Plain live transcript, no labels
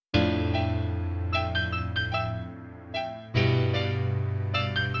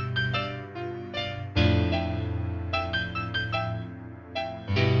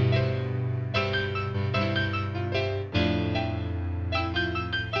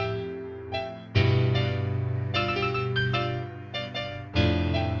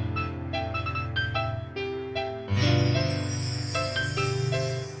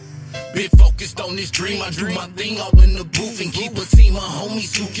on this dream. I do my thing all in the booth and keep a team of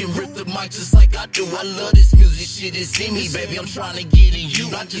homies who can rip the mic just like I do. I love this music shit, it's in me, baby. I'm trying to get in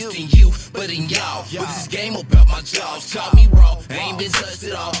you, not just in you, but in y'all. But this game about my jaws, call me raw, I ain't been touched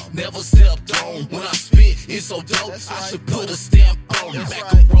at all, never stepped on. When I spit, it's so dope, I should put a stamp on.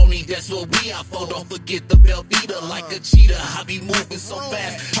 Macaroni, that's what we out for. Don't forget the Velveeta, like a cheetah. I be moving so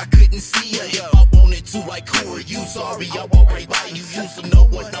fast, I couldn't see her. If I wanted to, like, who are you? Sorry, I walk right by you. Used to know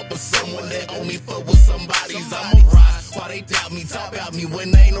what up with someone that owe me fuck with somebody's. I'ma rise while they doubt me, talk about me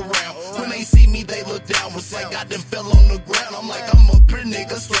when they ain't around. When they see me, they look down. It's like I done fell on the ground. I'm like, I'm up here,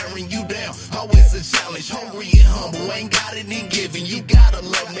 nigga, staring you down. Always a challenge, hungry and humble. Ain't got it in giving, you gotta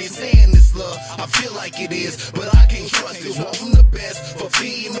love me. Saying this love, I feel like it is, but I can't trust it. Want the best for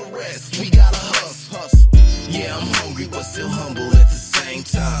feeding the rest. We gotta hustle. Yeah, I'm hungry, but still humble at the same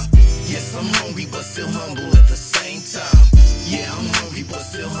time. Yes, I'm hungry, but still humble at the same time. Yeah, I'm hungry, but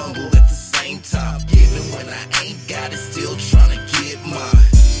still humble at the same time. Even when I ain't got it, still trying to get mine.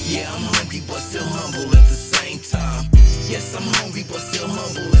 Yeah, I'm hungry, but still humble at the same time. Yes, I'm hungry, but still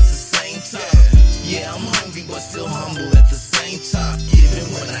humble at the same time. Yeah, I'm hungry, but still humble at the same time.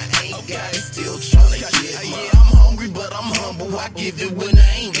 Even when I ain't got it, still trying to get mine. Yeah, I'm hungry, but I'm humble. I give it when I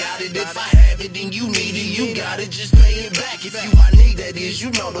ain't got it. If I have it and you need it, you got it. Just pay it back. If you my nigga, that is,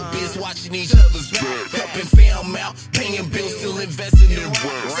 you know the biz, watching each other's back. Helping fam out, paying bills, still investing in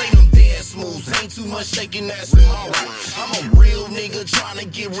work. Say them dance moves, ain't too much shaking ass in my right. I'm a real nigga trying to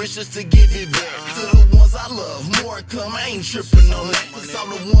get rich just to give it back to the ones I love. More come, I ain't tripping on that. Cause all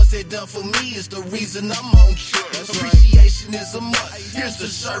the ones that done for me is the reason I'm on trip. Appreciation is a must. Here's the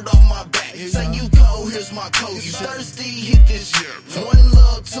shirt off my back. Say you cold, here's my coat. You thirsty, hit this shit. One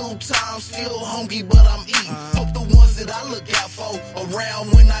love, 2 times, still hungry, but I'm eating. Hope the ones that I look out for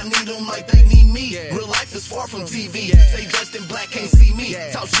around when I need them like they need me. Real life is far from TV. Say dressed in black, can't see me.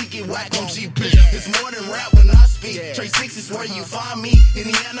 Talk shit, get whack on GP. It's more than rap when I speak. Trade 6 is where you find me.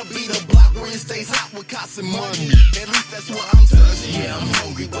 Indiana be the block where it stays hot with cops and money. At least that's what I'm touching. Yeah, I'm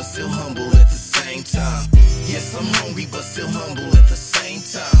hungry, but still humble at the same time. Yes, I'm hungry, but still humble at the same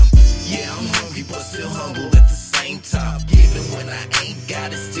time. Yeah, I'm hungry, but still humble at the same time. Even when I ain't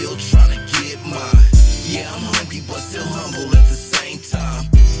got it, still trying to get mine. Yeah, I'm hungry, but still humble at the same time.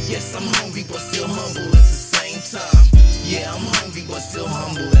 Yes, I'm hungry, but still humble at the same time. Yeah, I'm hungry, but still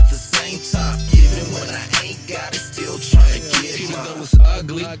humble at the same time. Even when I ain't got it, still trying to get mine. Even though it's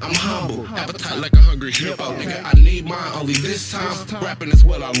ugly, I'm humble. Appetite like a hungry hippo. Nigga, I need mine only this time. Rapping is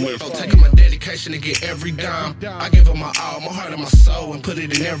what I live for. Taking my dedication to get every dime. I give it my all, my heart and my soul, and put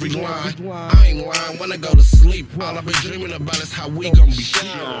it in every line. I ain't lying when I go to sleep. All I've been dreaming about is how we gon' be shit.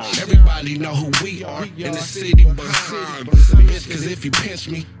 Everybody know who we are in the city behind. Bitch, cause if you pinch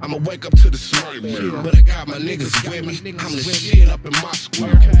me, I'ma wake up to the smoke. But I got my niggas with me. I'm the shit up in my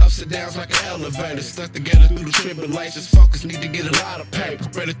square. Ups and downs like an elevator. Stuck together through the tribulations. Focus, need to get a lot of paper.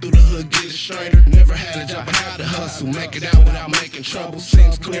 Spread it through the hood, get it straighter. Never had a job, I had to hustle. Make it out without making trouble.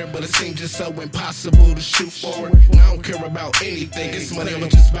 Seems clear, but it seems just so impossible to shoot forward. And I don't care about anything. It's money, I'm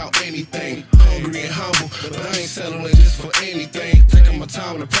just about anything. Hungry and humble, but I ain't settling just for anything. Taking my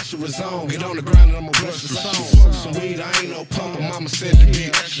time when the pressure is on. Get on the ground and I'ma rush the song. Smoke some weed, I ain't no punk, but mama said to be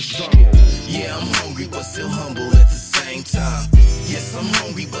extra strong. Yeah, I'm hungry, but still humble at the same time. Yes, I'm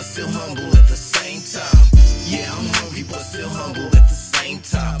hungry, but still humble at the same time. Yeah, I'm hungry, but still humble at the same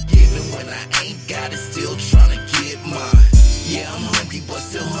time. Even when I ain't got it, still trying to get mine. Yeah, I'm hungry, but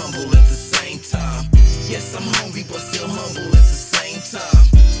still humble at the same time. Yes, I'm hungry, but still humble at the same time.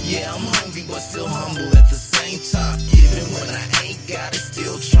 Yeah, I'm hungry, but still humble